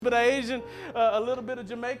bit of Asian, a little bit of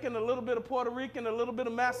Jamaican, a little bit of Puerto Rican, a little bit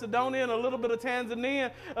of Macedonian, a little bit of Tanzanian,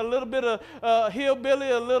 a little bit of hillbilly,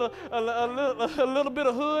 a little bit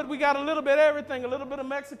of hood. We got a little bit of everything, a little bit of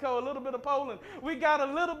Mexico, a little bit of Poland. We got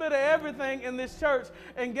a little bit of everything in this church.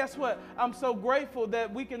 And guess what? I'm so grateful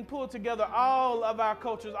that we can pull together all of our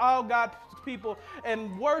cultures, all God's people,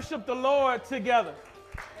 and worship the Lord together.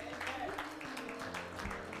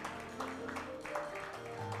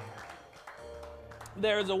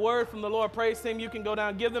 There is a word from the Lord. Praise team, you can go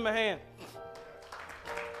down. Give them a hand.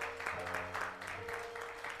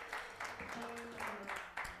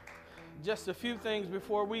 Just a few things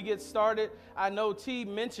before we get started. I know T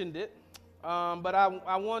mentioned it, but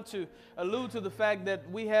I want to allude to the fact that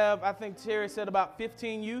we have, I think Terry said, about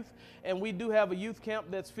 15 youth, and we do have a youth camp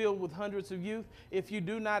that's filled with hundreds of youth. If you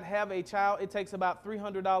do not have a child, it takes about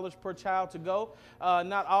 $300 per child to go.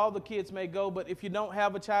 Not all the kids may go, but if you don't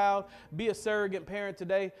have a child, be a surrogate parent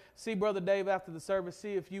today. See Brother Dave after the service.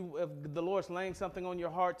 See if the Lord's laying something on your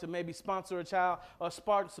heart to maybe sponsor a child or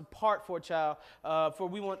sponsor part for a child, for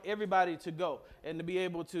we want everybody to go and to be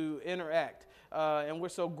able to interact. And we're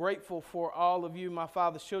so grateful for all of you, my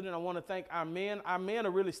Father's children. I want to thank our men. Our men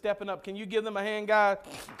are really stepping up. Can you give them a hand, guys?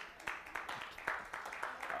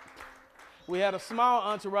 We had a small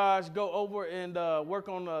entourage go over and work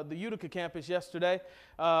on the Utica campus yesterday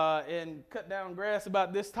and cut down grass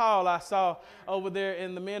about this tall I saw over there,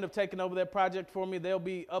 and the men have taken over that project for me. They'll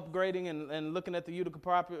be upgrading and looking at the Utica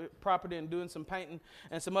property and doing some painting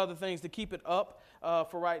and some other things to keep it up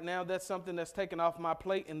for right now. That's something that's taken off my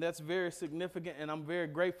plate, and that's very significant, and I'm very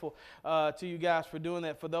grateful to you guys for doing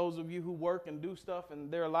that. For those of you who work and do stuff,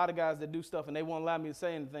 and there are a lot of guys that do stuff and they won't allow me to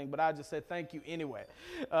say anything, but I just say thank you anyway.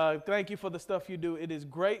 Thank you for the stuff you do. It is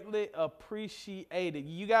greatly appreciated.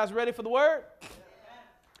 You guys ready for the word?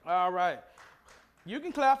 All right. You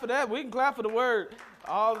can clap for that. We can clap for the word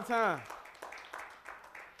all the time.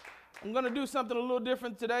 I'm going to do something a little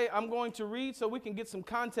different today. I'm going to read so we can get some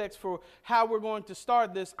context for how we're going to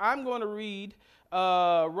start this. I'm going to read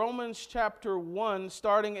Romans chapter 1,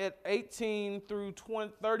 starting at 18 through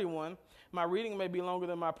 31. My reading may be longer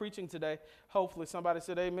than my preaching today. Hopefully somebody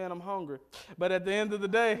said, amen, I'm hungry. But at the end of the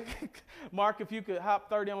day, Mark, if you could hop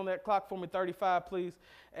 30 on that clock for me, 35, please.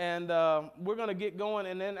 And we're going to get going.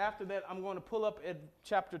 And then after that, I'm going to pull up at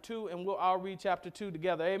chapter 2, and we'll all read chapter 2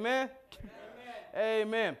 together. Amen? Amen.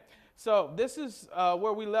 Amen. So this is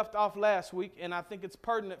where we left off last week, and I think it's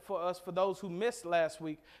pertinent for us, for those who missed last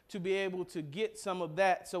week, to be able to get some of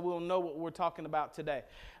that so we'll know what we're talking about today.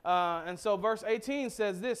 And so verse 18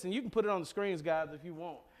 says this, and you can put it on the screens, guys, if you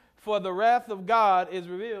want. For the wrath of God is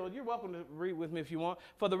revealed. You're welcome to read with me if you want.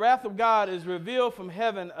 For the wrath of God is revealed from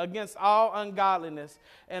heaven against all ungodliness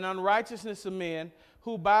and unrighteousness of men,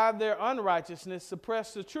 who by their unrighteousness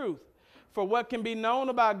suppress the truth. For what can be known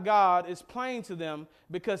about God is plain to them,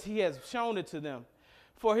 because he has shown it to them.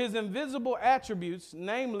 For his invisible attributes,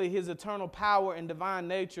 namely his eternal power and divine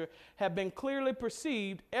nature, have been clearly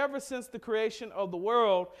perceived ever since the creation of the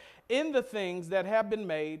world in the things that have been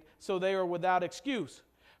made, so they are without excuse.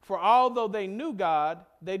 For although they knew God,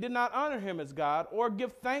 they did not honor him as God or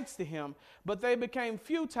give thanks to him, but they became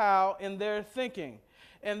futile in their thinking,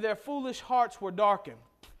 and their foolish hearts were darkened.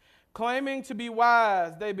 Claiming to be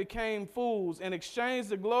wise, they became fools and exchanged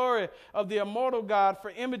the glory of the immortal God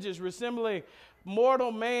for images resembling mortal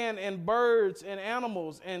man and birds and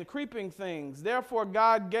animals and creeping things. Therefore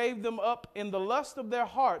God gave them up in the lust of their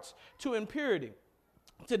hearts to impurity,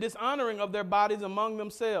 to dishonoring of their bodies among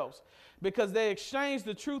themselves, because they exchanged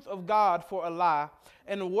the truth of God for a lie,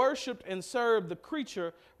 and worshipped and served the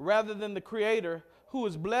creature rather than the Creator, who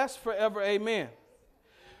is blessed forever. Amen.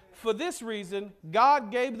 For this reason,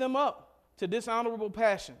 God gave them up to dishonorable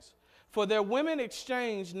passions. For their women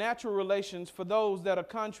exchanged natural relations for those that are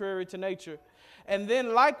contrary to nature, and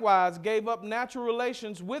then likewise gave up natural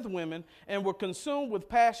relations with women, and were consumed with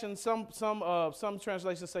passion. Some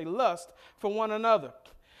translations say lust for one another.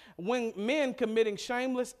 When men committing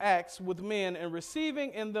shameless acts with men, and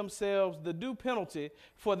receiving in themselves the due penalty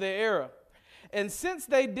for their error. And since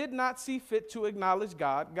they did not see fit to acknowledge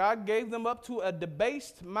God, God gave them up to a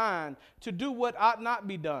debased mind to do what ought not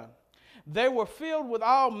be done. They were filled with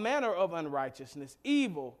all manner of unrighteousness,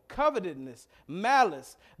 evil, covetousness,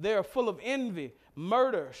 malice. They are full of envy,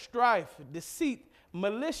 murder, strife, deceit,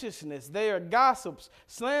 maliciousness. They are gossips,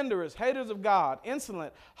 slanderers, haters of God,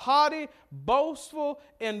 insolent, haughty, boastful,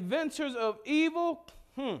 inventors of evil,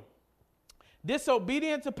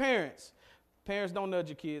 disobedient to parents, Parents, don't nudge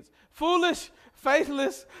your kids. Foolish,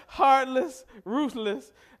 faithless, heartless,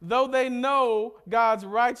 ruthless, though they know God's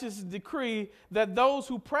righteous decree that those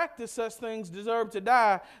who practice such things deserve to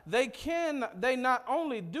die, they not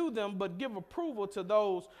only do them, but give approval to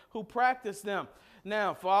those who practice them.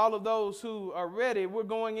 Now, for all of those who are ready, we're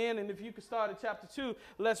going in, and if you could start at chapter 2,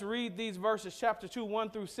 let's read these verses, chapter 2,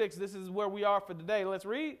 1 through 6. This is where we are for today. Let's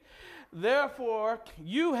read. Therefore,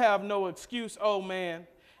 you have no excuse, O man,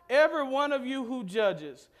 every one of you who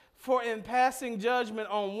judges, for in passing judgment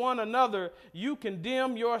on one another, you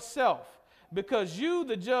condemn yourself, because you,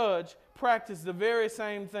 the judge, practice the very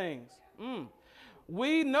same things.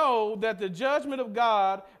 We know that the judgment of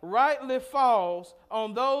God rightly falls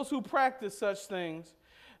on those who practice such things.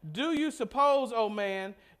 Do you suppose, O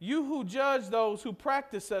man, you who judge those who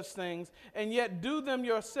practice such things, and yet do them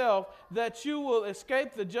yourself, that you will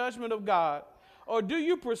escape the judgment of God? Or do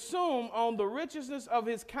you presume on the richness of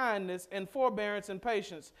his kindness and forbearance and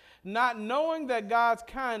patience, not knowing that God's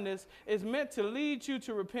kindness is meant to lead you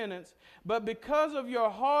to repentance, but because of your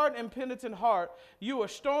hard and penitent heart, you are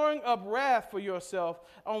storing up wrath for yourself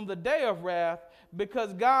on the day of wrath,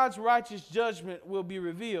 because God's righteous judgment will be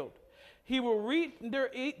revealed. He will render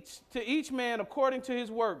to each man according to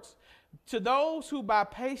his works. To those who by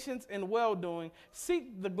patience and well-doing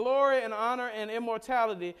seek the glory and honor and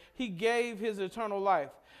immortality, he gave his eternal life.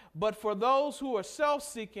 But for those who are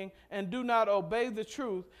self-seeking and do not obey the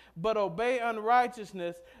truth, but obey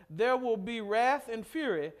unrighteousness, there will be wrath and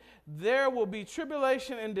fury. There will be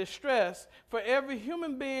tribulation and distress for every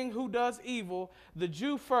human being who does evil, the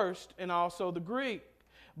Jew first and also the Greek.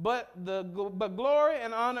 But glory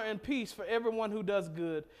and honor and peace for everyone who does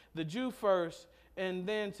good, the Jew first and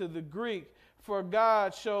then to the Greek, for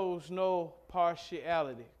God shows no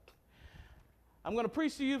partiality. I'm going to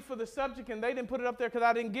preach to you for the subject, and they didn't put it up there because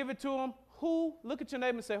I didn't give it to them. Who? Look at your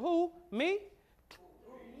neighbor and say, who? Me?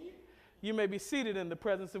 You may be seated in the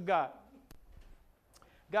presence of God.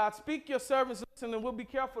 God, speak, your servants listen, and we'll be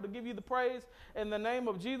careful to give you the praise. In the name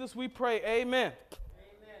of Jesus, we pray, amen.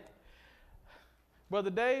 Brother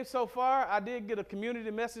Dave, so far, I did get a community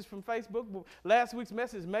message from Facebook. Last week's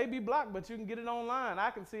message may be blocked, but you can get it online.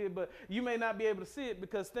 I can see it, but you may not be able to see it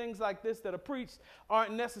because things like this that are preached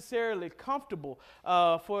aren't necessarily comfortable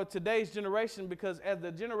for today's generation, because as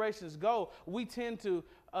the generations go, we tend to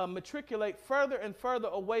matriculate further and further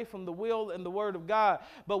away from the will and the word of God.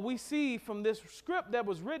 But we see from this script that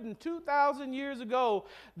was written 2,000 years ago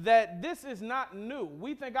that this is not new.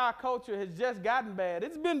 We think our culture has just gotten bad.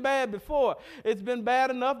 It's been bad before. It's been bad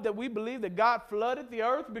enough that we believe that God flooded the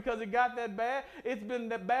earth because it got that bad. It's been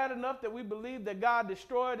that bad enough that we believe that God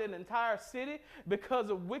destroyed an entire city because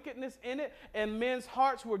of wickedness in it, and men's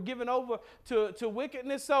hearts were given over to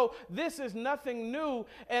wickedness. So this is nothing new.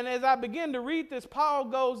 And as I begin to read this, Paul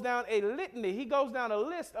goes down a litany. He goes down a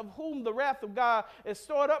list of whom the wrath of God is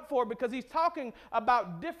stored up for, because he's talking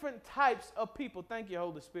about different types of people. Thank you,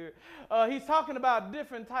 Holy Spirit. He's talking about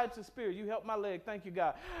different types of spirit. You helped my leg. Thank you,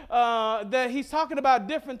 God. That he's talking about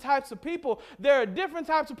different types of people. There are different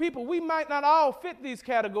types of people. We might not all fit these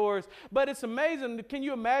categories, but it's amazing. Can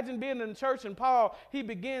you imagine being in church and Paul, he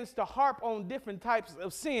begins to harp on different types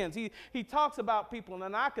of sins. He talks about people,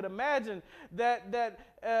 and I could imagine that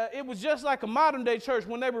it was just like a modern day church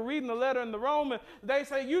when they were reading the letter in the Roman. They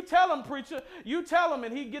say, you tell them, preacher, you tell them.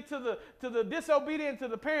 And he get to the disobedient to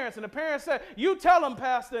the parents, and the parents say, you tell them,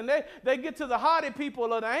 pastor. And they get to the haughty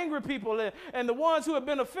people or the angry people, and the ones who have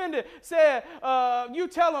been offended said, you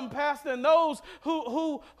tell them, pastor. And those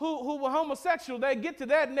who were homosexual, they get to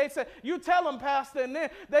that and they say, you tell them, pastor. And then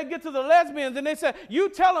they get to the lesbians and they say, you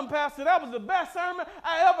tell them, pastor, that was the best sermon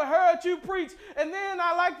I ever heard you preach. And then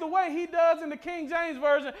I like the way he does in the King James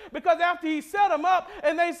Version, because after he set them up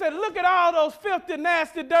and they said, look at all those filthy,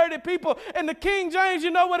 nasty, dirty people. In the King James,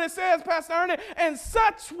 you know what it says, Pastor Ernie? And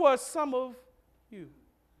such were some of you.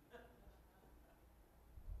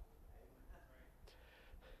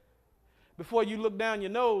 Before you look down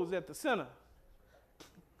your nose at the sinner,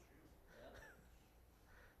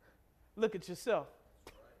 look at yourself.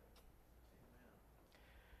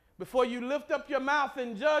 Before you lift up your mouth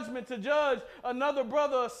in judgment to judge another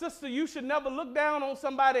brother or sister, you should never look down on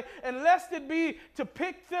somebody unless it be to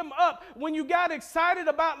pick them up. When you got excited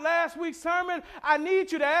about last week's sermon, I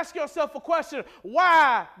need you to ask yourself a question.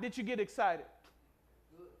 Why did you get excited?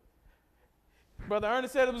 Brother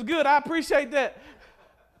Ernest said it was good. I appreciate that.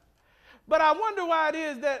 But I wonder why it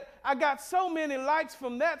is that I got so many likes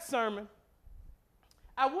from that sermon.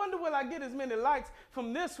 I wonder will I get as many likes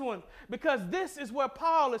from this one? Because this is where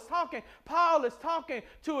Paul is talking. Paul is talking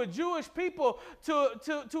to a Jewish people,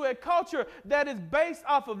 to a culture that is based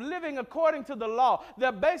off of living according to the law.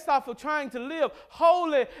 They're based off of trying to live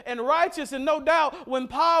holy and righteous. And no doubt when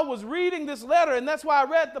Paul was reading this letter, and that's why I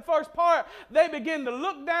read the first part, they begin to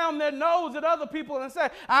look down their nose at other people and say,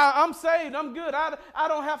 I'm saved, I'm good, I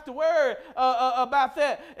don't have to worry about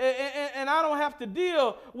that, and I don't have to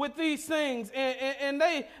deal with these things. And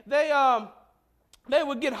they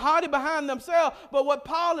would get haughty behind themselves. But what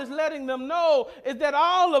Paul is letting them know is that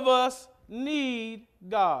all of us need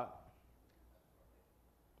God.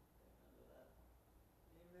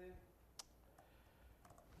 Amen.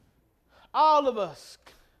 All of us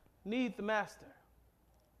need the Master.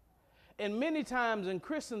 And many times in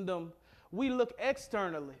Christendom, we look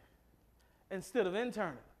externally instead of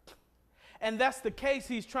internally. And that's the case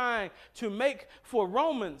he's trying to make for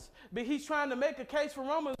Romans. But he's trying to make a case for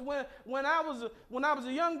Romans. When I was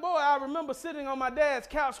a young boy, I remember sitting on my dad's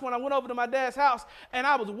couch when I went over to my dad's house, and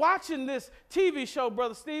I was watching this TV show,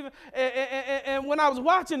 Brother Stephen. And when I was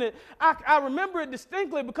watching it, I remember it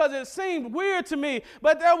distinctly because it seemed weird to me.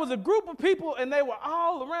 But there was a group of people, and they were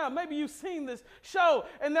all around. Maybe you've seen this show,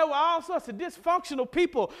 and there were all sorts of dysfunctional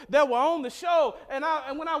people that were on the show. And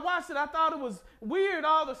when I watched it, I thought it was weird,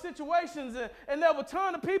 all the situations, and there were a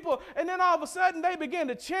ton of people, and then all of a sudden they began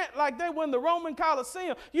to chant like they were in the Roman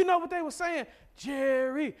Colosseum. You know what they were saying?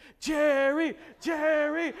 Jerry, Jerry,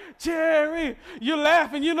 Jerry, Jerry. You're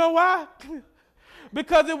laughing. You know why?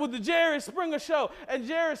 Because it was the Jerry Springer show. And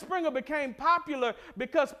Jerry Springer became popular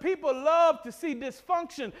because people love to see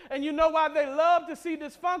dysfunction. And you know why they love to see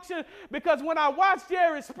dysfunction? Because when I watch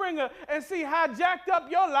Jerry Springer and see how jacked up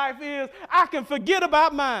your life is, I can forget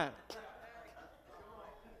about mine.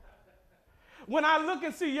 When I look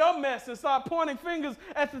and see your mess and start pointing fingers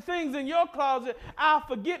at the things in your closet, I'll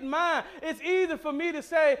forget mine. It's easy for me to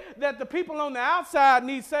say that the people on the outside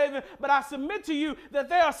need saving, but I submit to you that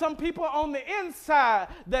there are some people on the inside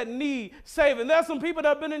that need saving. There are some people that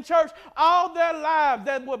have been in church all their lives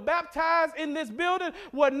that were baptized in this building,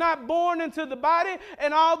 were not born into the body,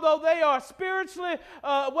 and although they are spiritually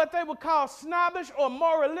what they would call snobbish or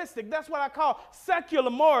moralistic, that's what I call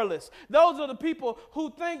secular moralists. Those are the people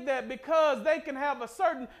who think that because they can have a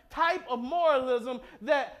certain type of moralism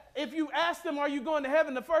that if you ask them, are you going to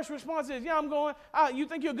heaven? The first response is, yeah, I'm going. You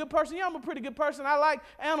think you're a good person? Yeah, I'm a pretty good person. I like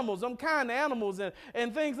animals. I'm kind to animals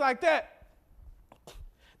and things like that.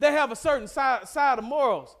 They have a certain side of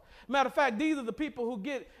morals. Matter of fact, these are the people who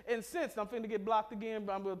get incensed. I'm finna get blocked again.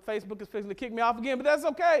 Facebook is fixing to kick me off again, but that's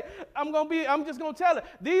okay. I'm just going to tell it.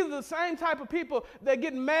 These are the same type of people that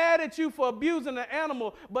get mad at you for abusing an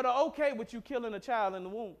animal, but are okay with you killing a child in the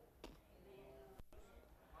womb.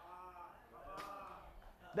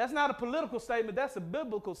 That's not a political statement. That's a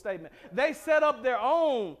biblical statement. They set up their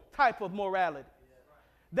own type of morality.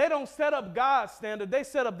 They don't set up God's standard. They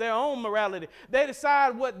set up their own morality. They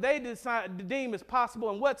decide what they deem is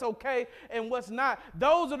possible and what's okay and what's not.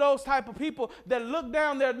 Those are those type of people that look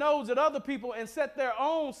down their nose at other people and set their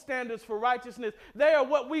own standards for righteousness. They are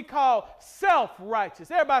what we call self-righteous.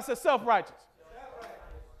 Everybody says self-righteous.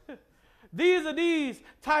 These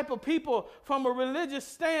type of people from a religious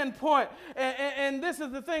standpoint. And this is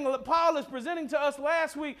the thing. Paul is presenting to us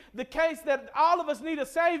last week the case that all of us need a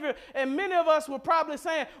Savior. And many of us were probably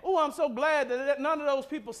saying, oh, I'm so glad that none of those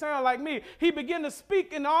people sound like me. He began to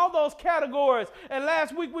speak in all those categories. And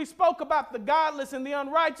last week we spoke about the godless and the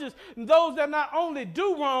unrighteous, and those that not only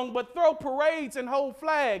do wrong, but throw parades and hold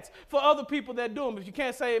flags for other people that do them. If you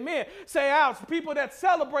can't say amen, say out. People that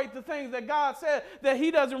celebrate the things that God said that he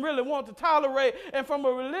doesn't really want to tolerate. And from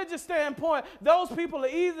a religious standpoint, those people are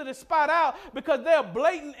easy to spot out because they're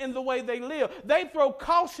blatant in the way they live. They throw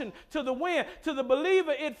caution to the wind. To the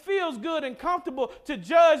believer, it feels good and comfortable to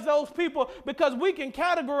judge those people because we can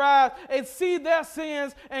categorize and see their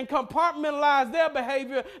sins and compartmentalize their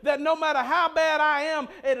behavior, that no matter how bad I am,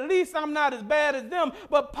 at least I'm not as bad as them.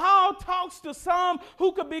 But Paul talks to some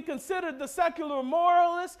who could be considered the secular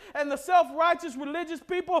moralists and the self-righteous religious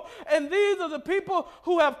people, and these are the people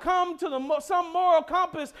who have come to some moral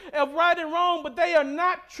compass of right and wrong, but they are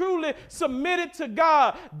not truly submitted to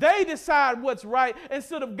God. They decide what's right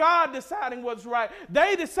instead of God deciding what's right.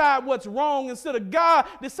 They decide what's wrong instead of God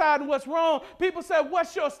deciding what's wrong. People say,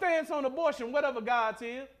 what's your stance on abortion? Whatever God's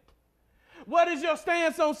is. What is your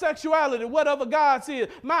stance on sexuality? Whatever God says.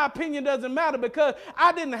 My opinion doesn't matter because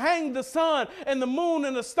I didn't hang the sun and the moon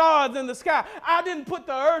and the stars in the sky. I didn't put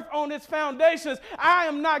the earth on its foundations. I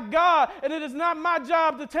am not God, and it is not my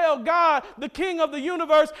job to tell God, the King of the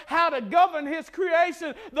universe, how to govern his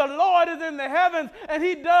creation. The Lord is in the heavens, and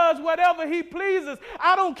he does whatever he pleases.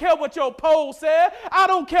 I don't care what your poll said. I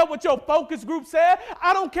don't care what your focus group said.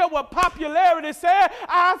 I don't care what popularity said.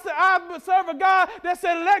 I serve a God that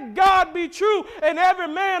said, let God be true and every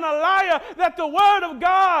man a liar, that the word of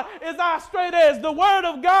God is our straight edge. The word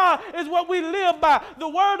of God is what we live by. The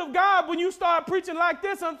word of God, when you start preaching like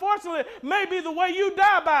this, unfortunately, may be the way you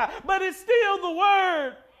die by, but it's still the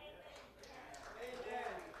word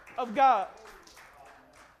of God.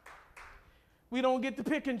 We don't get to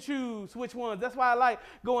pick and choose which ones. That's why I like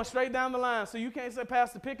going straight down the line. So you can't say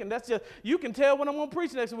Pastor picking. That's just, you can tell when I'm going to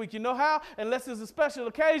preach next week. You know how? Unless it's a special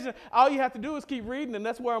occasion, all you have to do is keep reading, and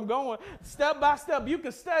that's where I'm going. Step by step, you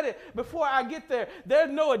can study before I get there. There's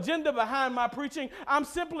no agenda behind my preaching. I'm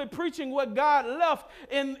simply preaching what God left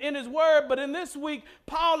in his word. But in this week,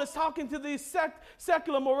 Paul is talking to these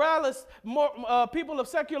secular moralists, people of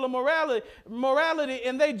secular morality,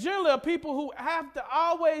 and they generally are people who have to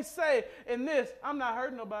always say in this, I'm not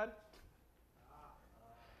hurting nobody.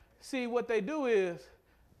 See, what they do is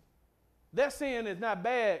their sin is not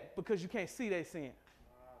bad because you can't see their sin.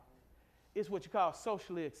 It's what you call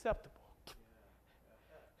socially acceptable.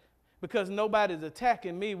 Because nobody's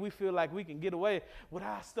attacking me, we feel like we can get away with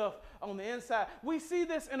our stuff on the inside. We see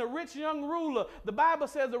this in a rich young ruler. The Bible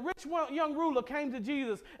says a rich young ruler came to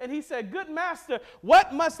Jesus and he said, good master,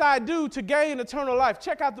 what must I do to gain eternal life?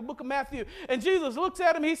 Check out the book of Matthew. And Jesus looks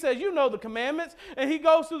at him, he says, you know the commandments. And he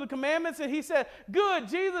goes through the commandments and he said, good,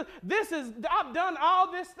 Jesus, I've done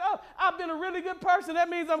all this stuff. I've been a really good person. That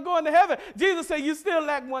means I'm going to heaven. Jesus said, you still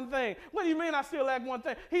lack one thing. What do you mean I still lack one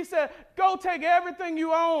thing? He said, go take everything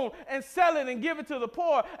you own and sell it and give it to the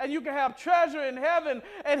poor, and you can have treasure in heaven.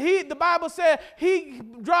 And the Bible said he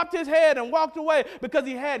dropped his head and walked away because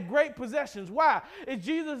he had great possessions. Why? Is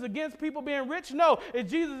Jesus against people being rich? No. Is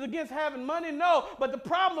Jesus against having money? No. But the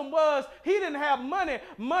problem was he didn't have money.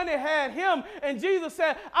 Money had him. And Jesus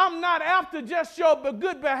said, I'm not after just your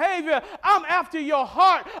good behavior. I'm after your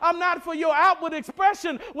heart. I'm not for your outward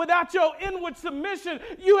expression without your inward submission.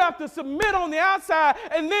 You have to submit on the outside,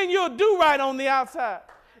 and then you'll do right on the outside.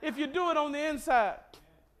 If you do it on the inside.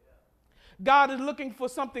 God is looking for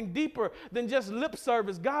something deeper than just lip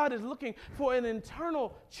service. God is looking for an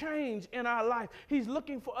internal change in our life. He's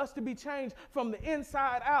looking for us to be changed from the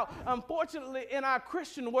inside out. Unfortunately, in our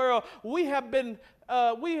Christian world, we have been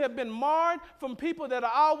marred from people that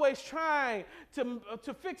are always trying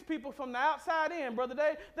to fix people from the outside in, Brother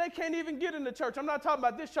Dave. They can't even get in the church. I'm not talking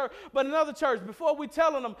about this church, but another church. Before we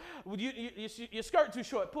telling them, your skirt too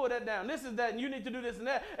short, pull that down. This is that, and you need to do this and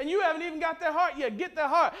that. And you haven't even got their heart yet. Get their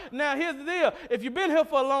heart. Now, here's the deal. If you've been here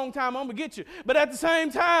for a long time, I'm going to get you. But at the same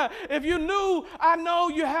time, if you knew, I know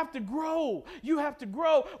you have to grow. You have to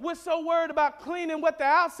grow. We're so worried about cleaning what the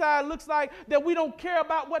outside looks like that we don't care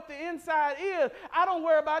about what the inside is. I don't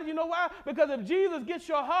worry about it. You know why? Because if Jesus gets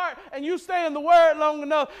your heart and you stay in the word long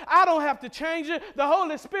enough, I don't have to change it. The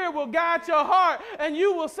Holy Spirit will guide your heart, and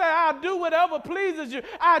you will say, I'll do whatever pleases you.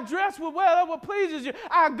 I dress with whatever pleases you.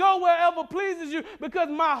 I go wherever pleases you, because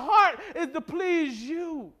my heart is to please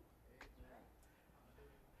you.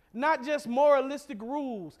 Not just moralistic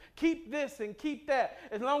rules. Keep this and keep that.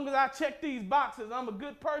 As long as I check these boxes, I'm a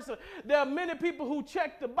good person. There are many people who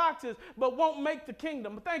check the boxes but won't make the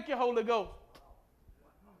kingdom. Thank you, Holy Ghost.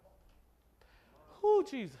 Who,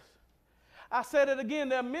 Jesus? I said it again.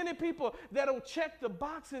 There are many people that will check the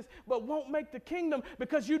boxes but won't make the kingdom,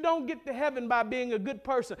 because you don't get to heaven by being a good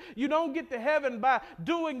person. You don't get to heaven by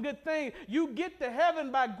doing good things. You get to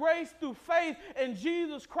heaven by grace through faith in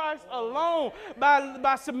Jesus Christ alone,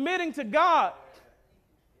 by submitting to God.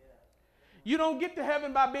 You don't get to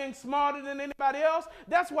heaven by being smarter than anybody else.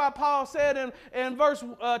 That's why Paul said in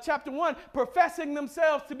chapter 1, professing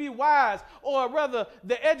themselves to be wise, or rather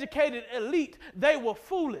the educated elite, they were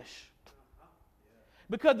foolish.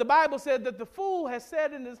 Because the Bible said that the fool has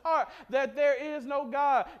said in his heart that there is no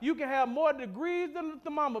God. You can have more degrees than the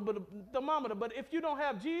thermometer, but if you don't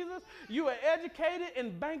have Jesus, you are educated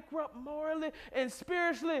and bankrupt morally and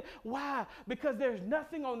spiritually. Why? Because there's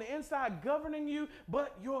nothing on the inside governing you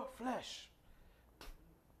but your flesh.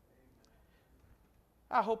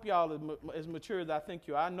 I hope y'all are as mature as I think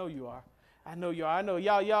you are. I know you are. I know you are. I know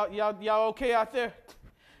y'all okay out there?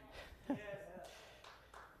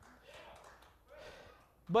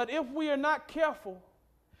 But if we are not careful,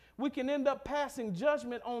 we can end up passing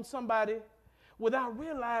judgment on somebody without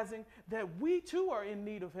realizing that we too are in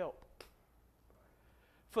need of help.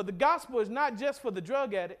 For the gospel is not just for the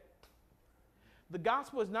drug addict. The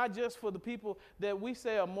gospel is not just for the people that we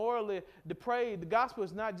say are morally depraved. The gospel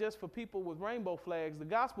is not just for people with rainbow flags. The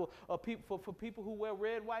gospel are for people who wear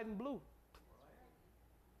red, white, and blue.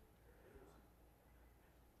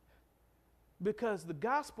 Because the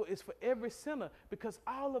gospel is for every sinner, because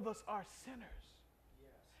all of us are sinners.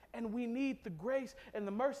 And we need the grace and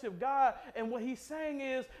the mercy of God. And what he's saying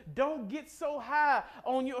is, don't get so high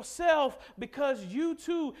on yourself, because you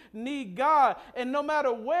too need God. And no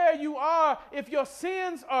matter where you are, if your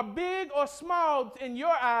sins are big or small in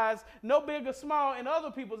your eyes, no big or small in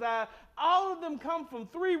other people's eyes, all of them come from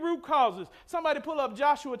three root causes. Somebody pull up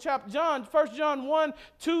Joshua chapter 1 John 1,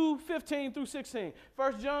 2, 15 through 16.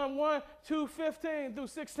 1 John 1, 2, 15 through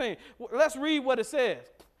 16. Let's read what it says.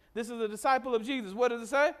 This is a disciple of Jesus. What does it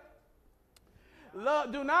say?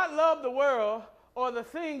 Do not love the world or the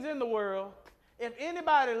things in the world. If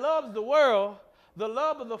anybody loves the world, the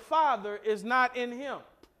love of the Father is not in him.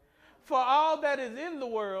 For all that is in the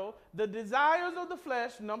world, the desires of the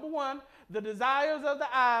flesh, number one, the desires of the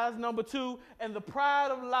eyes, number two, and the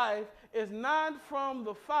pride of life is not from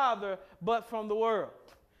the Father, but from the world.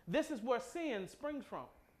 This is where sin springs from.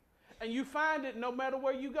 And you find it no matter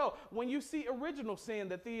where you go. When you see original sin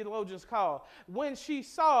that theologians call, when she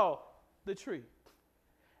saw the tree,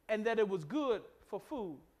 and that it was good for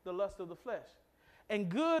food, the lust of the flesh, and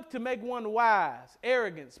good to make one wise,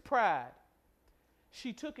 arrogance, pride,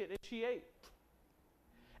 she took it and she ate.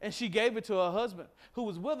 And she gave it to her husband who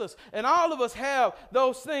was with us. And all of us have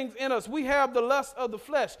those things in us. We have the lust of the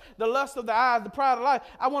flesh, the lust of the eyes, the pride of life.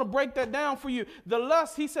 I want to break that down for you. The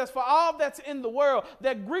lust, he says, for all that's in the world.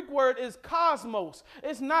 That Greek word is cosmos.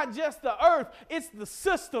 It's not just the earth. It's the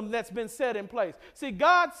system that's been set in place. See,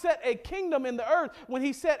 God set a kingdom in the earth when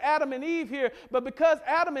he set Adam and Eve here. But because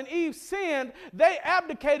Adam and Eve sinned, they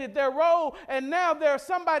abdicated their role. And now there's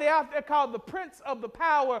somebody out there called the prince of the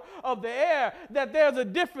power of the air. That there's a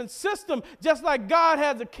different system. Just like God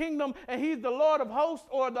has a kingdom and he's the Lord of hosts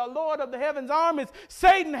or the Lord of the heavens armies,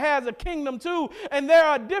 Satan has a kingdom too. And there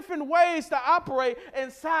are different ways to operate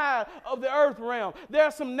inside of the earth realm. There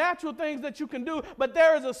are some natural things that you can do, but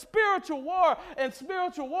there is a spiritual war and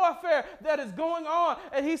spiritual warfare that is going on.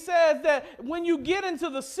 And he says that when you get into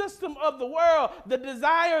the system of the world, the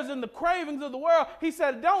desires and the cravings of the world, he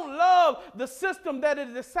said, don't love the system that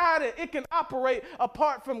is decided it can operate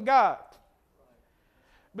apart from God.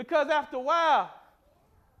 Because after a while,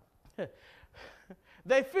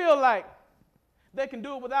 they feel like they can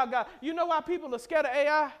do it without God. You know why people are scared of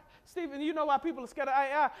AI? Stephen, you know why people are scared of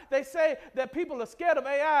AI? They say that people are scared of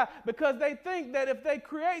AI because they think that if they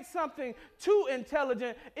create something too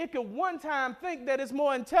intelligent, it could one time think that it's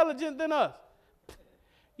more intelligent than us.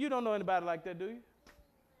 You don't know anybody like that, do you?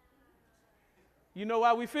 You know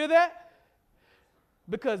why we fear that?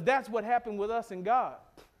 Because that's what happened with us and God.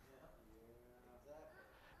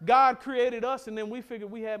 God created us, and then we figured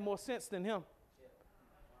we had more sense than him.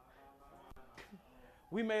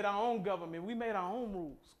 We made our own government. We made our own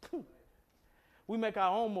rules. We make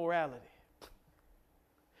our own morality.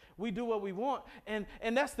 We do what we want. And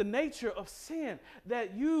that's the nature of sin,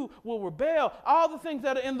 that you will rebel. All the things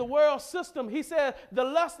that are in the world system, he said, the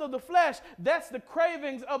lust of the flesh, that's the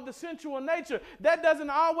cravings of the sensual nature. That doesn't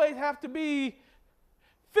always have to be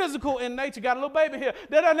physical in nature. Got a little baby here.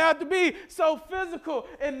 That doesn't have to be so physical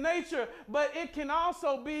in nature, but it can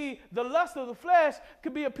also be the lust of the flesh.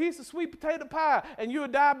 Could be a piece of sweet potato pie, and you're a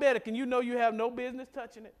diabetic, and you know you have no business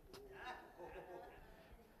touching it.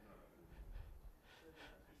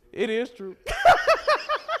 It is true.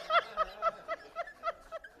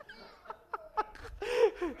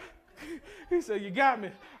 He said, you got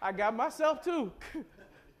me. I got myself too.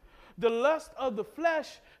 The lust of the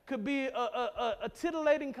flesh could be a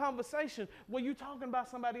titillating conversation where you're talking about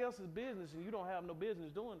somebody else's business and you don't have no business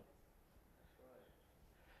doing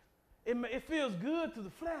it. It feels good to the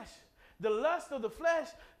flesh. The lust of the flesh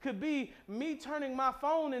could be me turning my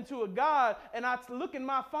phone into a god, and I look at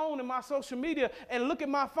my phone and my social media and look at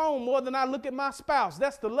my phone more than I look at my spouse.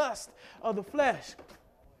 That's the lust of the flesh.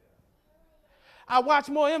 I watch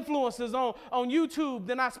more influencers on YouTube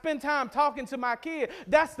than I spend time talking to my kid.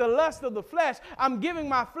 That's the lust of the flesh. I'm giving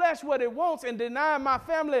my flesh what it wants and denying my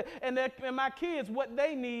family and my kids what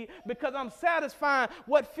they need because I'm satisfying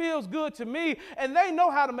what feels good to me. And they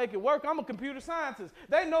know how to make it work. I'm a computer scientist.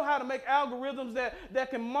 They know how to make algorithms that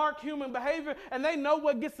can mark human behavior, and they know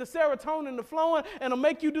what gets the serotonin to flowing and will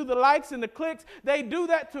make you do the likes and the clicks. They do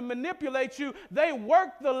that to manipulate you. They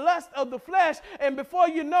work the lust of the flesh, and before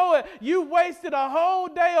you know it, you wasted a whole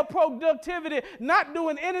day of productivity not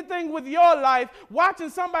doing anything with your life, watching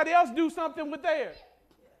somebody else do something with theirs.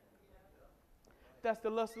 That's the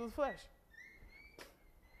lust of the flesh.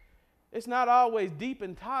 It's not always deep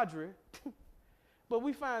and tawdry, but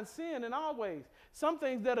we find sin in all ways. Some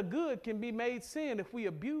things that are good can be made sin if we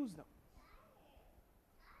abuse them.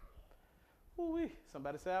 Ooh-wee.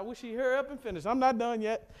 Somebody say, I wish he'd hurry up and finish. I'm not done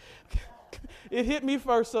yet. It hit me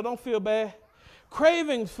first, so don't feel bad.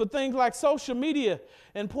 Cravings for things like social media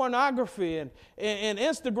and pornography and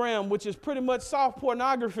Instagram, which is pretty much soft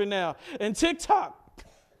pornography now, and TikTok.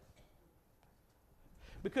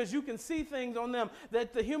 Because you can see things on them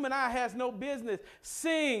that the human eye has no business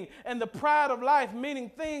seeing. And the pride of life,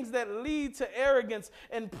 meaning things that lead to arrogance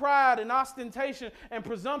and pride and ostentation and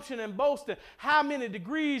presumption and boasting. How many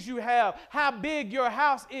degrees you have, how big your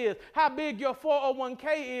house is, how big your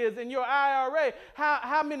 401k is and your IRA,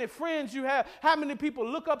 how many friends you have, how many people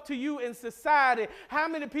look up to you in society, how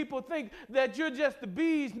many people think that you're just the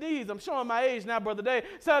bee's knees. I'm showing my age now, Brother Dave.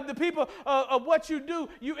 So the people of what you do,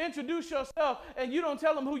 you introduce yourself and you don't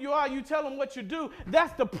tell them who you are, you tell them what you do.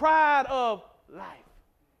 That's the pride of life.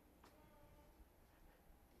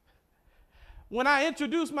 When I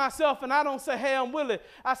introduce myself and I don't say, hey, I'm Willie,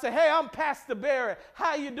 I say, hey, I'm Pastor Barry.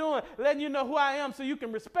 How you doing? Letting you know who I am so you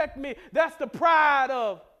can respect me. That's the pride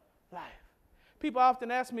of life. People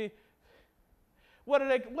often ask me, what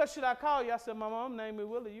should I call you? I said, my mom named me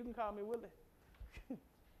Willie. You can call me Willie.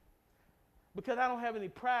 Because I don't have any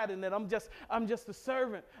pride in that. I'm just a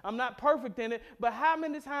servant. I'm not perfect in it. But how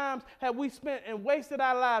many times have we spent and wasted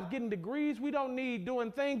our lives getting degrees we don't need,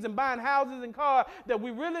 doing things and buying houses and cars that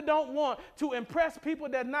we really don't want to impress people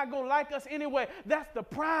that's not going to like us anyway? That's the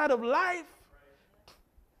pride of life.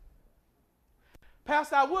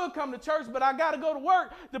 Pastor, I would come to church, but I got to go to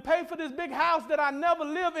work to pay for this big house that I never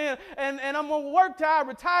live in, and I'm going to work till I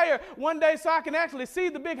retire one day so I can actually see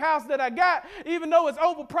the big house that I got, even though it's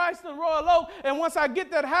overpriced in Royal Oak. And once I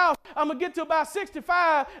get that house, I'm going to get to about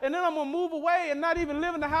 65, and then I'm going to move away and not even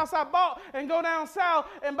live in the house I bought and go down south.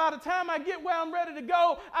 And by the time I get where I'm ready to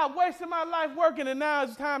go, I've wasted my life working, and now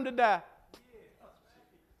it's time to die.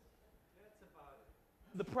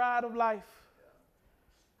 The pride of life.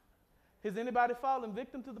 Has anybody fallen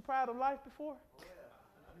victim to the pride of life before?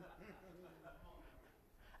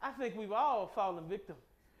 I think we've all fallen victim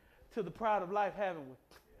to the pride of life, haven't we?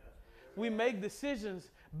 We make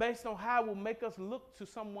decisions based on how it will make us look to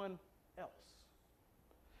someone else.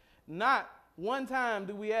 Not one time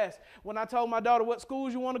do we ask. When I told my daughter what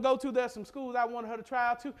schools you want to go to, there's some schools I wanted her to try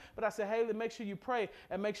out to, but I said, Haley, make sure you pray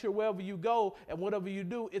and make sure wherever you go and whatever you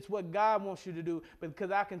do, it's what God wants you to do.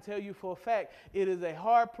 Because I can tell you for a fact, it is a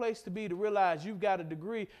hard place to be to realize you've got a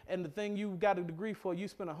degree, and the thing you've got a degree for, you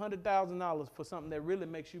spent $100,000 for something that really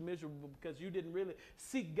makes you miserable because you didn't really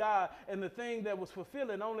seek God, and the thing that was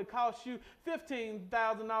fulfilling only cost you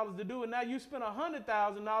 $15,000 to do, and now you spent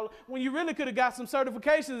 $100,000 when you really could have got some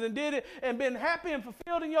certifications and did it and been happy and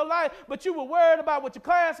fulfilled in your life, but you were worried about what your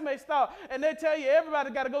classmates thought. And they tell you everybody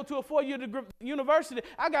got to go to a 4-year university.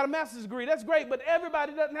 I got a master's degree. That's great, but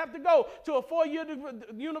everybody doesn't have to go to a 4-year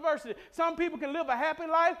university. Some people can live a happy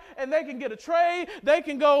life and they can get a trade. They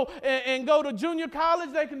can go and go to junior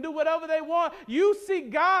college. They can do whatever they want. You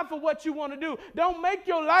seek God for what you want to do. Don't make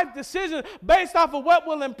your life decisions based off of what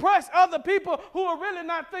will impress other people who are really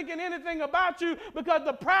not thinking anything about you, because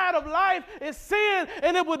the pride of life is sin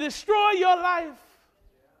and it will destroy your life.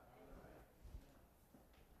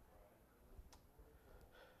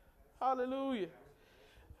 Hallelujah.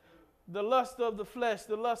 The lust of the flesh,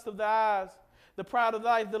 the lust of the eyes, the pride of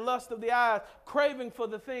life, the lust of the eyes, craving for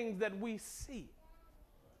the things that we see.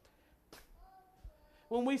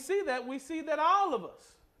 When we see that all of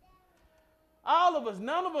us,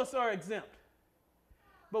 none of us are exempt.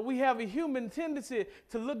 But we have a human tendency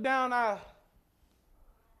to look down our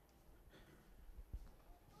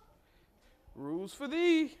rules for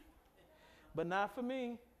thee, but not for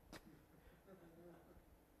me.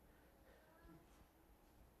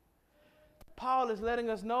 Paul is letting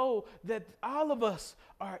us know that all of us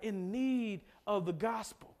are in need of the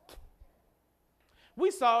gospel.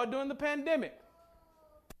 We saw it during the pandemic.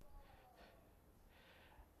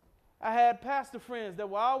 I had pastor friends that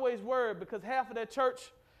were always worried because half of their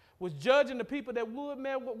church was judging the people that would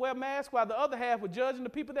wear masks, while the other half were judging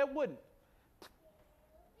the people that wouldn't.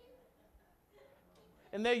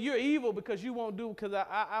 And that you're evil because you won't do because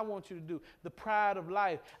I want you to do. The pride of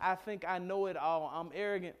life. I think I know it all. I'm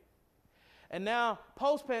arrogant. And now,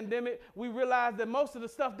 post-pandemic, we realize that most of the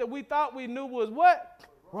stuff that we thought we knew was what?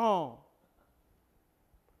 Wrong.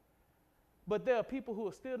 But there are people who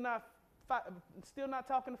are still not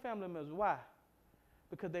talking to family members. Why?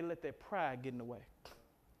 Because they let their pride get in the way.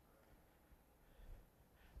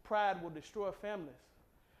 Pride will destroy families.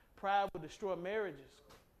 Pride will destroy marriages.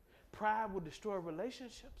 Pride will destroy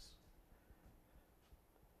relationships.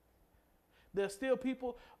 There's still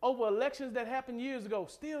people over elections that happened years ago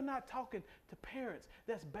still not talking to parents.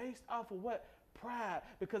 That's based off of what? Pride.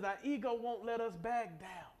 Because our ego won't let us back down.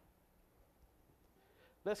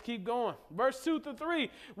 Let's keep going. Verse 2-3.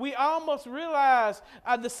 We almost realize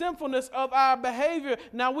the sinfulness of our behavior.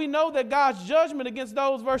 Now we know that God's judgment against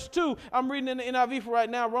those, verse 2. I'm reading in the NIV for right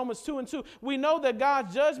now, Romans 2:2. We know that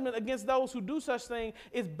God's judgment against those who do such things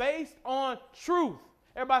is based on truth.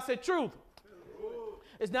 Everybody say truth.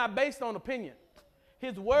 It's not based on opinion.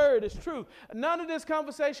 His word is truth. None of this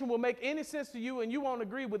conversation will make any sense to you, and you won't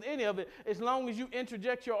agree with any of it as long as you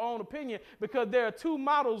interject your own opinion, because there are two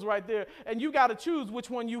models right there, and you got to choose which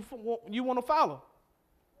one you want to follow.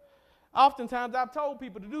 Oftentimes, I've told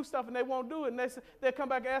people to do stuff, and they won't do it, and they'll come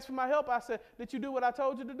back and ask for my help. I said, did you do what I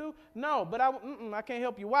told you to do? No, but I can't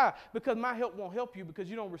help you. Why? Because my help won't help you, because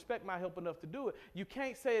you don't respect my help enough to do it. You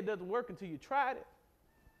can't say it doesn't work until you tried it.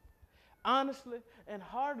 Honestly and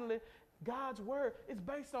heartily, God's word is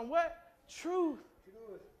based on what? Truth.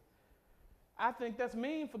 I think that's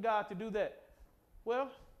mean for God to do that.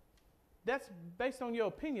 Well, that's based on your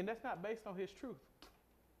opinion. That's not based on his truth.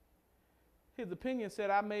 His opinion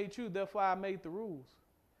said, I made you, therefore I made the rules.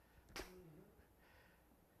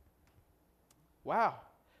 Wow.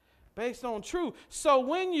 Based on truth. So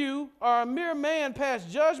when you are a mere man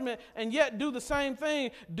past judgment and yet do the same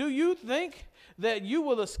thing, do you think that you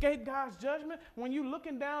will escape God's judgment when you're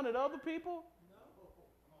looking down at other people?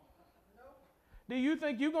 No. Do you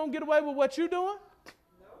think you're going to get away with what you're doing?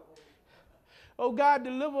 Oh, God,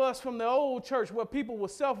 deliver us from the old church where people were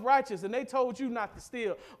self-righteous and they told you not to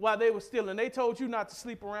steal while they were stealing. They told you not to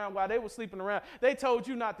sleep around while they were sleeping around. They told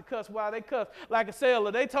you not to cuss while they cussed like a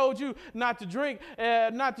sailor. They told you not to drink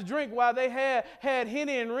while they had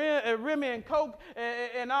Henny and Remy and Coke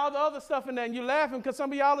and all the other stuff in there. And you're laughing because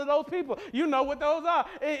some of y'all are those people. You know what those are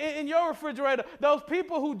in your refrigerator. Those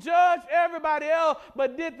people who judged everybody else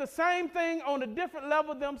but did the same thing on a different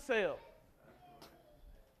level themselves.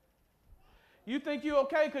 You think you're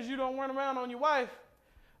okay because you don't run around on your wife,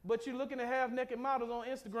 but you're looking at half-naked models on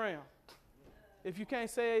Instagram. If you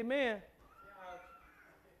can't say amen.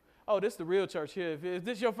 Oh, this is the real church here. If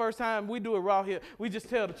this is your first time, we do it raw here. We just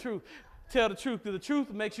tell the truth. Tell the truth, because the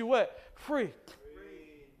truth makes you what? Free.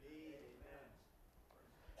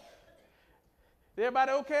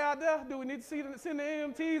 Everybody okay out there? Do we need to send the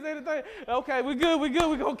EMTs, anything? Okay, we're good. We're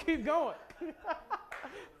going to keep going.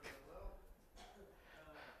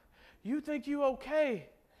 You think you okay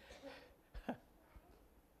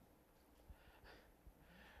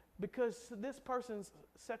because this person's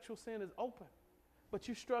sexual sin is open, but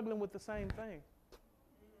you're struggling with the same thing.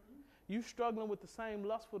 You're struggling with the same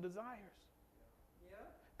lustful desires. Yeah.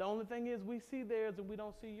 The only thing is we see theirs and we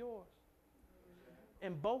don't see yours.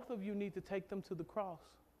 And both of you need to take them to the cross.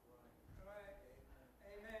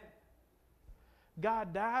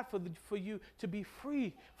 God died for you to be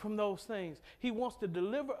free from those things. He wants to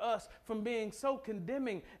deliver us from being so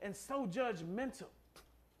condemning and so judgmental.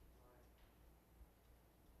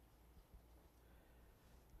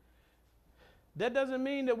 That doesn't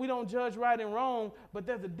mean that we don't judge right and wrong, but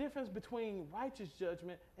there's a difference between righteous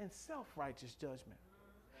judgment and self-righteous judgment.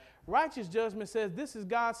 Righteous judgment says this is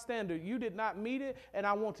God's standard. You did not meet it, and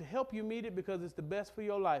I want to help you meet it because it's the best for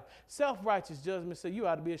your life. Self-righteous judgment says you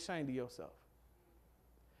ought to be ashamed of yourself.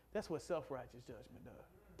 That's what self-righteous judgment does.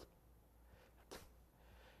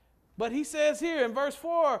 But he says here in verse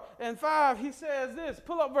 4 and 5, he says this.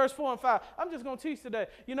 Pull up verse 4 and 5. I'm just going to teach today.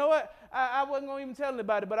 You know what? I wasn't going to even tell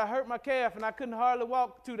anybody, but I hurt my calf, and I couldn't hardly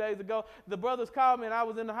walk 2 days ago. The brothers called me, and I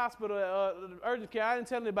was in the hospital, urgent care. I didn't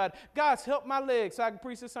tell anybody. God's helped my leg so I can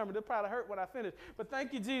preach this sermon. They'll probably hurt when I finish. But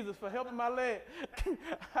thank you, Jesus, for helping my leg.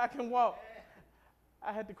 I can walk.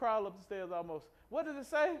 I had to crawl up the stairs almost. What did it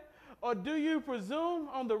say? Or do you presume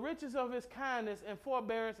on the riches of his kindness and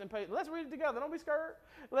forbearance and patience? Let's read it together. Don't be scared.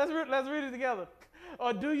 Let's read it together.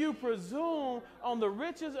 Or do you presume on the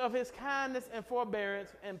riches of his kindness and forbearance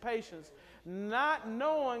and patience, not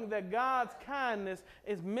knowing that God's kindness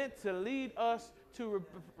is meant to lead us to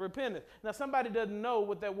repentance? Now, somebody doesn't know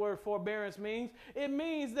what that word forbearance means. It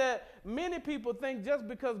means that many people think just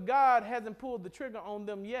because God hasn't pulled the trigger on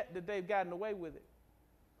them yet that they've gotten away with it.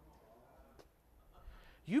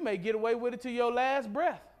 You may get away with it to your last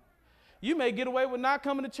breath. You may get away with not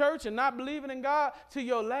coming to church and not believing in God to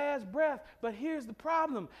your last breath. But here's the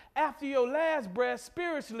problem. After your last breath,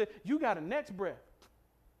 spiritually, you got a next breath.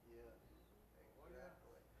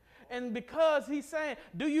 And because he's saying,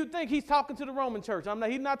 do you think he's talking to the Roman church?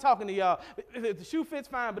 He's not talking to y'all. If the shoe fits,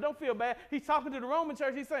 fine, but don't feel bad. He's talking to the Roman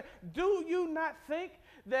church. He's saying, do you not think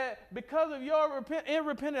that because of your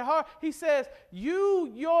unrepentant heart, he says,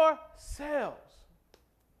 you yourselves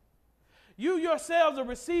are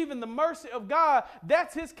receiving the mercy of God.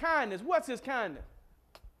 That's his kindness. What's his kindness?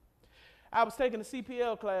 I was taking a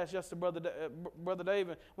CPL class yesterday, Brother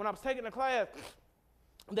David. When I was taking the class,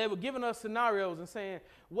 they were giving us scenarios and saying,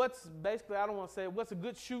 what's a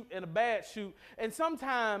good shoot and a bad shoot. And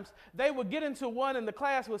sometimes they would get into one and the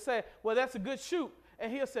class would say, well, that's a good shoot.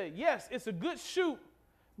 And he'll say, yes, it's a good shoot,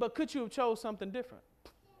 but could you have chose something different?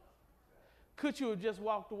 Could you have just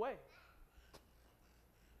walked away?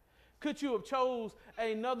 Could you have chose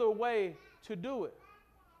another way to do it?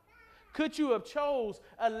 Could you have chose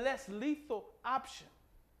a less lethal option?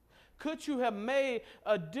 Could you have made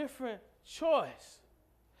a different choice?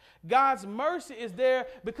 God's mercy is there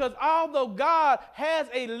because although God has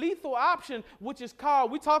a lethal option, which is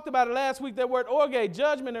called, we talked about it last week, that word orge,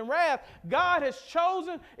 judgment and wrath, God has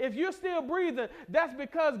chosen, if you're still breathing, that's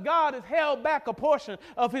because God has held back a portion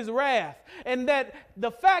of his wrath. And that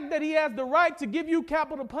the fact that he has the right to give you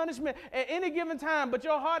capital punishment at any given time, but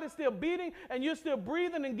your heart is still beating and you're still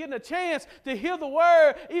breathing and getting a chance to hear the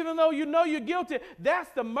word, even though you know you're guilty,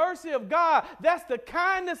 that's the mercy of God. That's the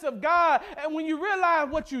kindness of God. And when you realize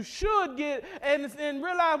what you should get and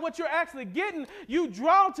realize what you're actually getting, you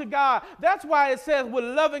draw to God. That's why it says, with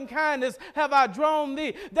loving kindness have I drawn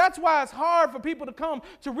thee. That's why it's hard for people to come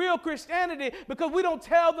to real Christianity, because we don't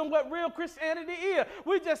tell them what real Christianity is.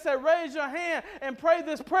 We just say, raise your hand and pray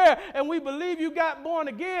this prayer, and we believe you got born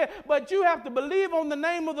again, but you have to believe on the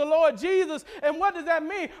name of the Lord Jesus. And what does that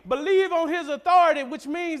mean? Believe on his authority, which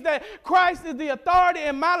means that Christ is the authority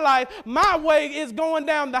in my life. My way is going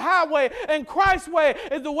down the highway, and Christ's way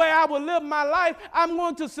is the way I will live my life. I'm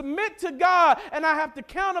going to submit to God, and I have to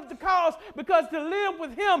count up the cost, because to live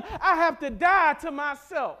with him, I have to die to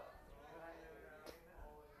myself.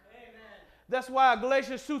 Amen. That's why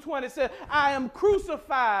Galatians 2:20 says, I am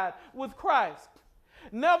crucified with Christ.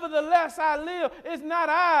 Nevertheless, I live. It's not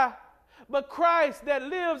I, but Christ that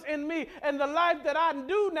lives in me. And the life that I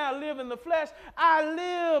do now live in the flesh, I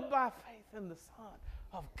live by faith in the Son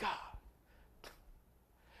of God.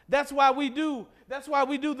 That's why we do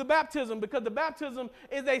the baptism, because the baptism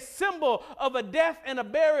is a symbol of a death and a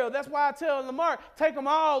burial. That's why I tell Lamar, take them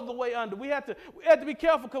all the way under. We have to be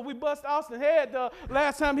careful, because we bust Austin's head the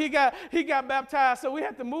last time he got baptized. So we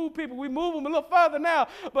have to move people. We move them a little further now.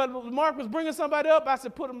 But Mark was bringing somebody up. I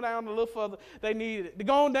said, put them down a little further. They needed it. They're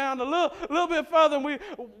going down a little bit further. And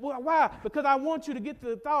why? Because I want you to get to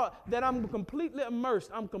the thought that I'm completely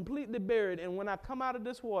immersed. I'm completely buried. And when I come out of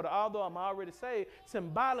this water, although I'm already saved,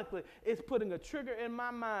 symbolically, it's putting a trigger in my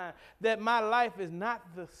mind that my life is not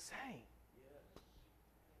the same.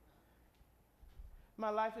 My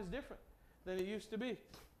life is different than it used to be.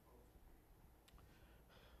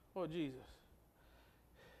 Oh, Jesus.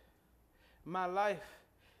 My life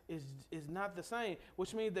is not the same,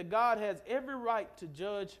 which means that God has every right to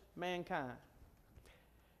judge mankind.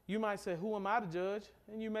 You might say, who am I to judge?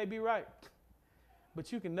 And you may be right.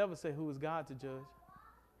 But you can never say, who is God to judge?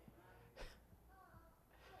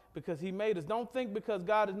 Because he made us. Don't think because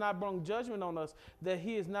God has not brought judgment on us that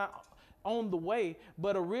he is not on the way,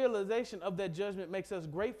 but a realization of that judgment makes us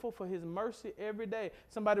grateful for his mercy every day.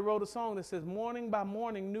 Somebody wrote a song that says, morning by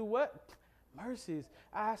morning, new what? Mercies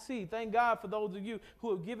I see. Thank God for those of you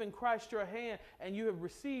who have given Christ your hand and you have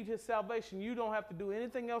received his salvation. You don't have to do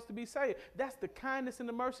anything else to be saved. That's the kindness and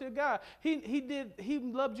the mercy of God. He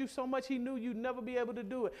loved you so much he knew you'd never be able to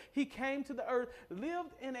do it. He came to the earth,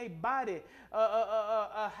 lived in a body,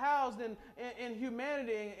 housed in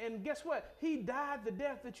humanity, and guess what? He died the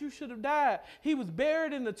death that you should have died. He was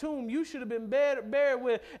buried in the tomb you should have been buried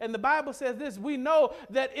with. And the Bible says this: we know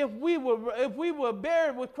that if we were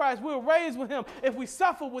buried with Christ, we were raised with him. If we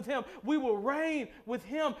suffer with him, we will reign with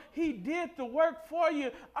him. He did the work for you.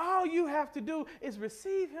 All you have to do is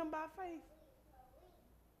receive him by faith.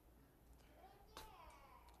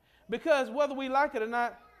 Because whether we like it or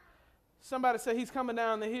not, somebody said he's coming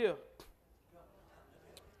down the hill.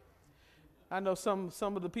 I know some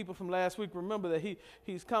of the people from last week remember that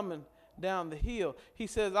he's coming down the hill. He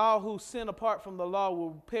says all who sin apart from the law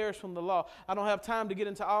will perish from the law. I don't have time to get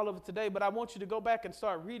into all of it today, but I want you to go back and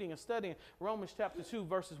start reading and studying Romans chapter 2,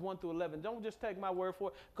 verses 1 through 11. Don't just take my word for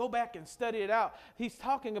it. Go back and study it out. He's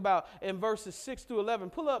talking about in verses 6 through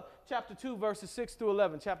 11. Pull up chapter 2, verses 6 through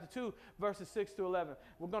 11. Chapter 2, verses 6 through 11.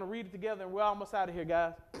 We're going to read it together, and we're almost out of here,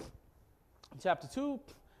 guys. Chapter 2,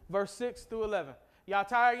 verse 6 through 11. Y'all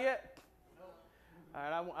tired yet? All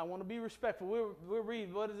right, I want to be respectful. We'll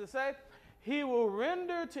read. What does it say? He will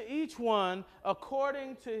render to each one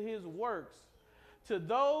according to his works. to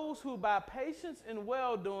those who by patience and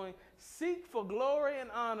well-doing seek for glory and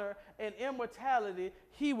honor and immortality,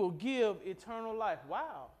 he will give eternal life.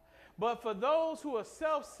 Wow. But for those who are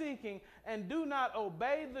self-seeking and do not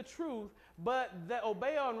obey the truth, but that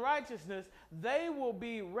obey unrighteousness, they will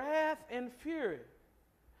be wrath and fury.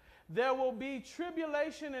 There will be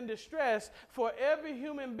tribulation and distress for every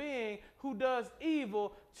human being who does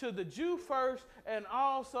evil, to the Jew first and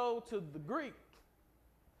also to the Greek.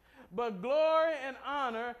 But glory and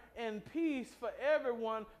honor and peace for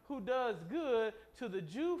everyone who does good, to the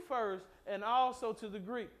Jew first and also to the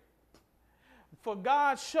Greek. For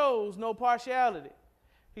God shows no partiality.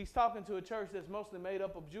 He's talking to a church that's mostly made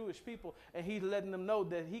up of Jewish people, and he's letting them know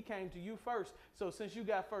that he came to you first. So since you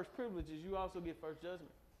got first privileges, you also get first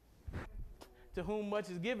judgment. To whom much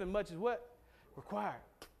is given, much is what? Required.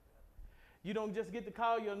 You don't just get to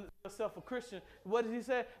call yourself a Christian. What does he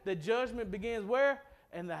say? The judgment begins where?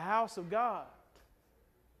 In the house of God.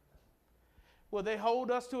 Well, they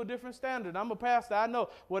hold us to a different standard. I'm a pastor, I know.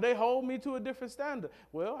 Well, they hold me to a different standard.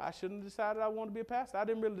 Well, I shouldn't have decided I want to be a pastor. I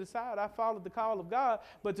didn't really decide. I followed the call of God.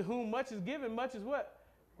 But to whom much is given, much is what?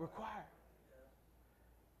 Required.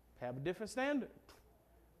 Have a different standard.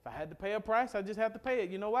 If I had to pay a price, I just have to pay it.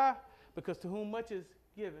 You know why? Because to whom much is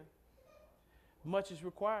given, much is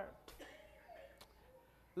required.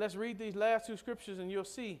 Let's read these last two scriptures and you'll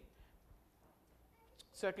see.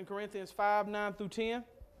 2 Corinthians 5, 9 through 10.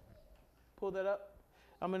 Pull that up.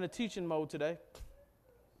 I'm in a teaching mode today.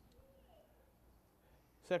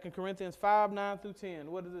 2 Corinthians 5, 9 through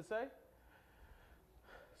 10. What does it say?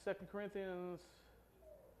 2 Corinthians,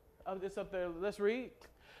 it's up there. Let's read.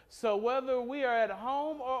 So whether we are at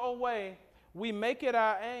home or away, we make it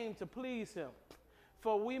our aim to please him.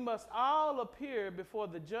 For we must all appear before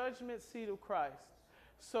the judgment seat of Christ,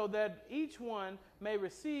 so that each one may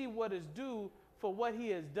receive what is due for what he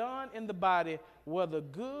has done in the body, whether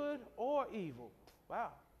good or evil. Wow.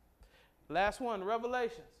 Last one,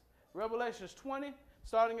 Revelations. Revelations 20,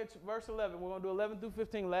 starting at verse 11. We're going to do 11 through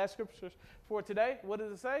 15, last scriptures for today. What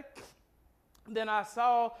does it say? Then I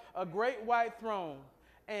saw a great white throne,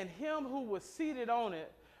 and him who was seated on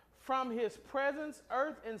it. From his presence,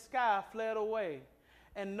 earth and sky fled away,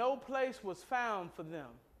 and no place was found for them.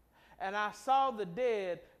 And I saw the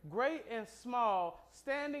dead, great and small,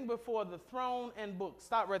 standing before the throne and books.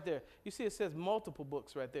 Stop right there. You see it says multiple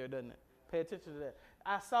books right there, doesn't it? Pay attention to that.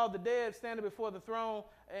 I saw the dead standing before the throne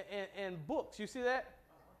and books. You see that?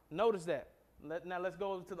 Notice that. Now let's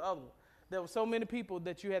go to the other one. There were so many people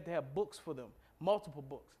that you had to have books for them, multiple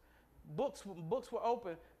books. Books were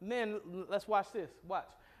open. And then let's watch this. Watch.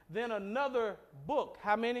 Then another book.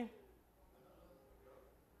 How many?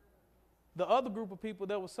 The other group of people,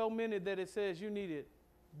 there were so many that it says you needed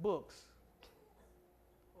books.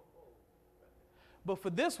 But for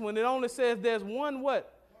this one, it only says there's one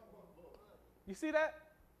what? You see that?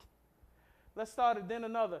 Let's start it. Then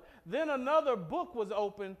another. Then another book was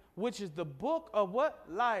opened, which is the book of what?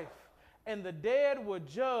 Life. And the dead were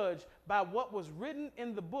judged by what was written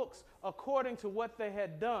in the books according to what they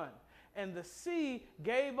had done. And the sea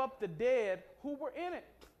gave up the dead who were in it.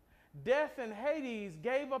 Death and Hades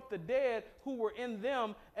gave up the dead who were in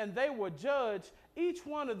them, and they were judged, each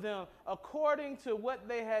one of them, according to what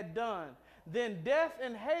they had done. Then death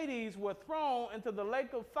and Hades were thrown into the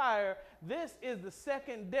lake of fire. This is the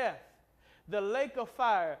second death, the lake of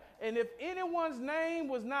fire. And if anyone's name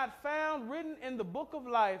was not found written in the book of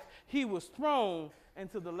life, he was thrown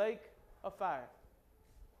into the lake of fire.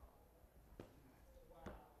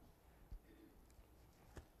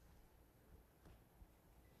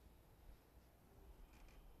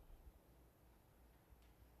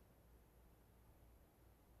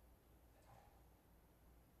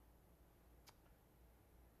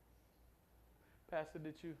 Pastor,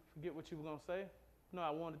 did you forget what you were going to say? No, I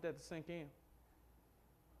wanted that to sink in.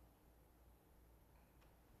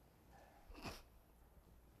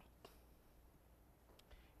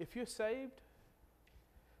 If you're saved,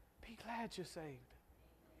 be glad you're saved.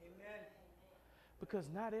 Amen. Because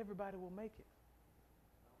not everybody will make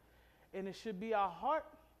it. And it should be our heart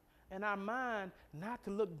and our mind not to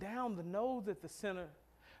look down the nose at the sinner,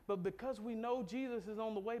 but because we know Jesus is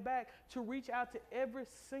on the way back, to reach out to every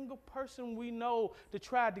single person we know to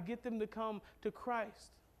try to get them to come to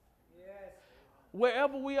Christ. Yes.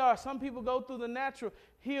 Wherever we are, some people go through the natural.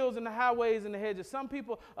 hills and the highways and the hedges. Some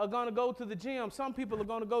people are going to go to the gym. Some people are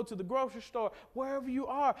going to go to the grocery store. Wherever you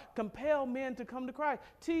are, compel men to come to Christ.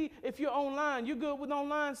 If you're online, you're good with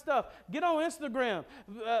online stuff. Get on Instagram.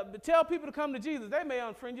 Tell people to come to Jesus. They may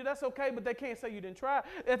unfriend you. That's okay, but they can't say you didn't try.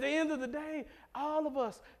 At the end of the day, all of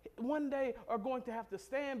us one day are going to have to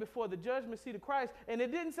stand before the judgment seat of Christ. And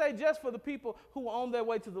it didn't say just for the people who were on their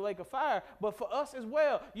way to the lake of fire, but for us as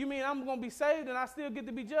well. You mean I'm going to be saved and I still get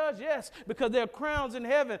to be judged? Yes, because there are crowns in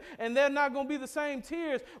heaven, and they're not going to be the same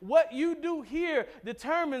tears. What you do here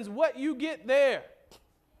determines what you get there.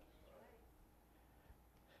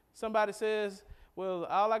 Somebody says, well,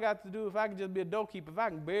 all I got to do, if I can just be a doorkeeper, if I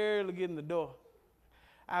can barely get in the door,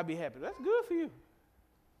 I'll be happy. That's good for you.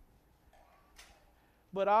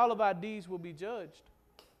 But all of our deeds will be judged.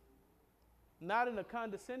 Not in a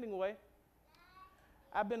condescending way.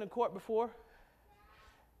 I've been in court before,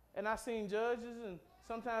 and I've seen judges, and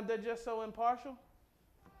sometimes they're just so impartial.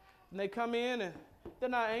 And they come in, and they're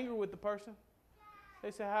not angry with the person.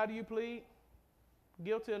 They say, how do you plead?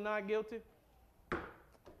 Guilty or not guilty?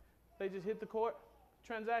 They just hit the court.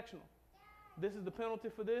 Transactional. This is the penalty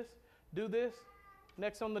for this. Do this.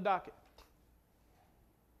 Next on the docket.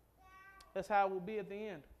 That's how it will be at the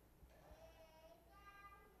end.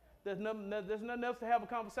 There's nothing else to have a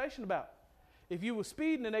conversation about. If you were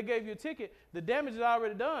speeding and they gave you a ticket, the damage is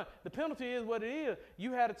already done. The penalty is what it is.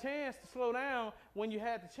 You had a chance to slow down when you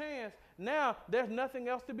had the chance. Now there's nothing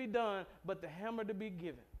else to be done but the hammer to be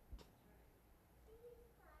given.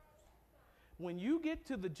 When you get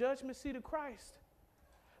to the judgment seat of Christ,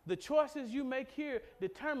 the choices you make here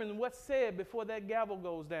determine what's said before that gavel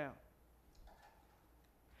goes down.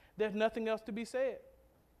 There's nothing else to be said.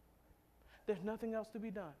 There's nothing else to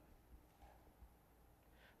be done.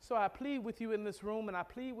 So I plead with you in this room, and I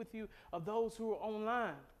plead with you of those who are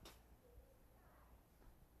online.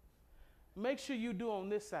 Make sure you do on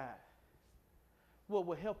this side what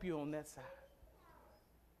will help you on that side.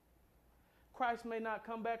 Christ may not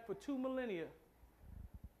come back for 2 millennia,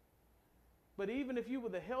 but even if you were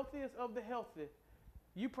the healthiest of the healthy,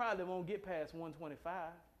 you probably won't get past 125.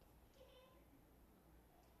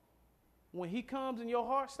 When he comes and your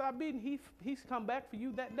heart stops beating, he's come back for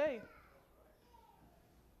you that day.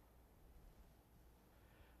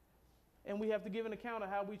 And we have to give an account of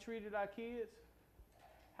how we treated our kids,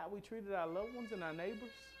 how we treated our loved ones and our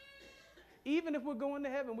neighbors. Even if we're going to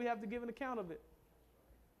heaven, we have to give an account of it.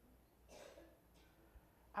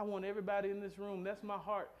 I want everybody in this room, that's my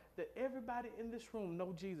heart, that everybody in this room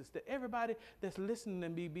know Jesus, that everybody that's listening to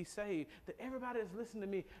me be saved, that everybody that's listening to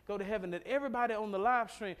me go to heaven, that everybody on the live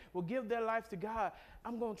stream will give their life to God.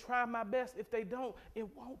 I'm going to try my best. If they don't, it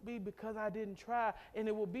won't be because I didn't try, and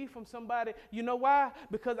it will be from somebody. You know why?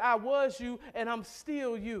 Because I was you, and I'm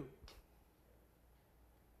still you.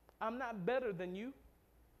 I'm not better than you.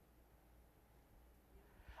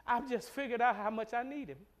 I've just figured out how much I need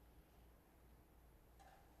him.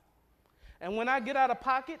 And when I get out of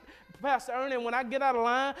pocket, Pastor Ernie, when I get out of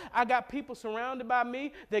line, I got people surrounded by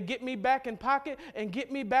me that get me back in pocket and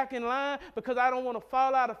get me back in line because I don't want to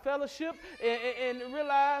fall out of fellowship and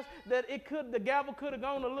realize that the gavel could have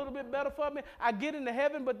gone a little bit better for me. I get into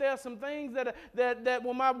heaven, but there are some things that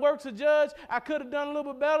when my works are judged, I could have done a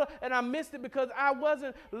little bit better, and I missed it because I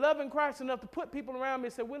wasn't loving Christ enough to put people around me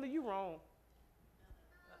and say, Willie, you wrong.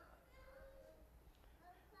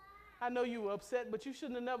 I know you were upset, but you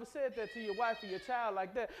shouldn't have never said that to your wife or your child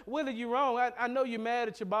like that. Willie, you're wrong. I know you're mad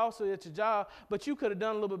at your boss or at your job, but you could have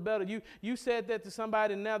done a little bit better. You said that to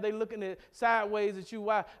somebody, and now they're looking at sideways at you.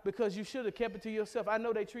 Why? Because you should have kept it to yourself. I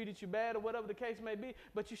know they treated you bad or whatever the case may be,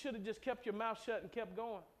 but you should have just kept your mouth shut and kept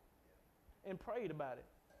going and prayed about it.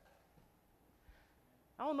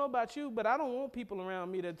 I don't know about you, but I don't want people around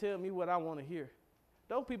me that tell me what I want to hear.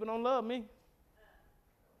 Those people don't love me.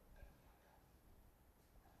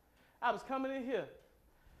 I was coming in here,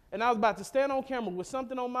 and I was about to stand on camera with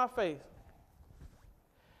something on my face.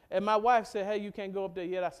 And my wife said, hey, you can't go up there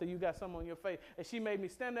yet. I said, you got something on your face. And she made me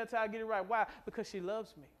stand there until I get it right. Why? Because she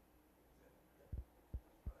loves me.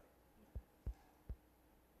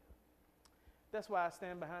 That's why I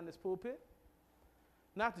stand behind this pulpit.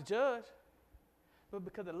 Not to judge, but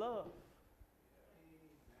because of love.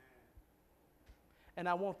 And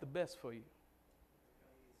I want the best for you.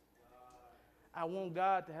 I want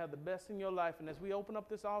God to have the best in your life. And as we open up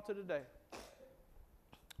this altar today,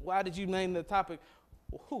 why did you name the topic?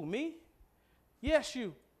 Who, me? Yes,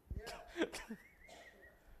 you. Yeah.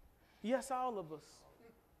 Yes, all of us.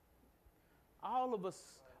 All of us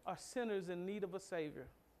are sinners in need of a Savior,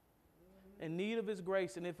 in need of his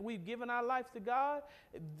grace. And if we've given our lives to God,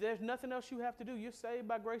 there's nothing else you have to do. You're saved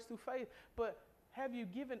by grace through faith. But Have you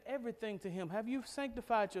given everything to him? Have you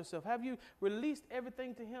sanctified yourself? Have you released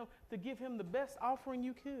everything to him to give him the best offering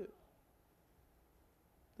you could?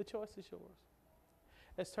 The choice is yours.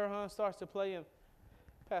 As Turhan starts to play and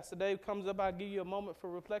Pastor Dave comes up, I'll give you a moment for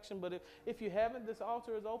reflection. But if you haven't, this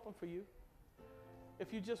altar is open for you.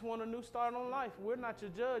 If you just want a new start on life, we're not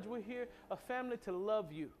your judge. We're here, a family to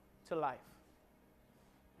love you to life.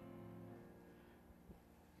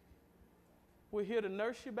 We're here to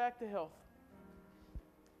nurse you back to health.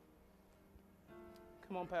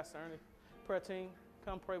 Come on, Pastor Ernie. Prayer team,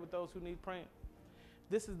 come pray with those who need praying.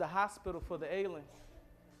 This is the hospital for the ailing.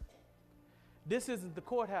 This isn't the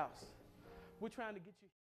courthouse. We're trying to get you.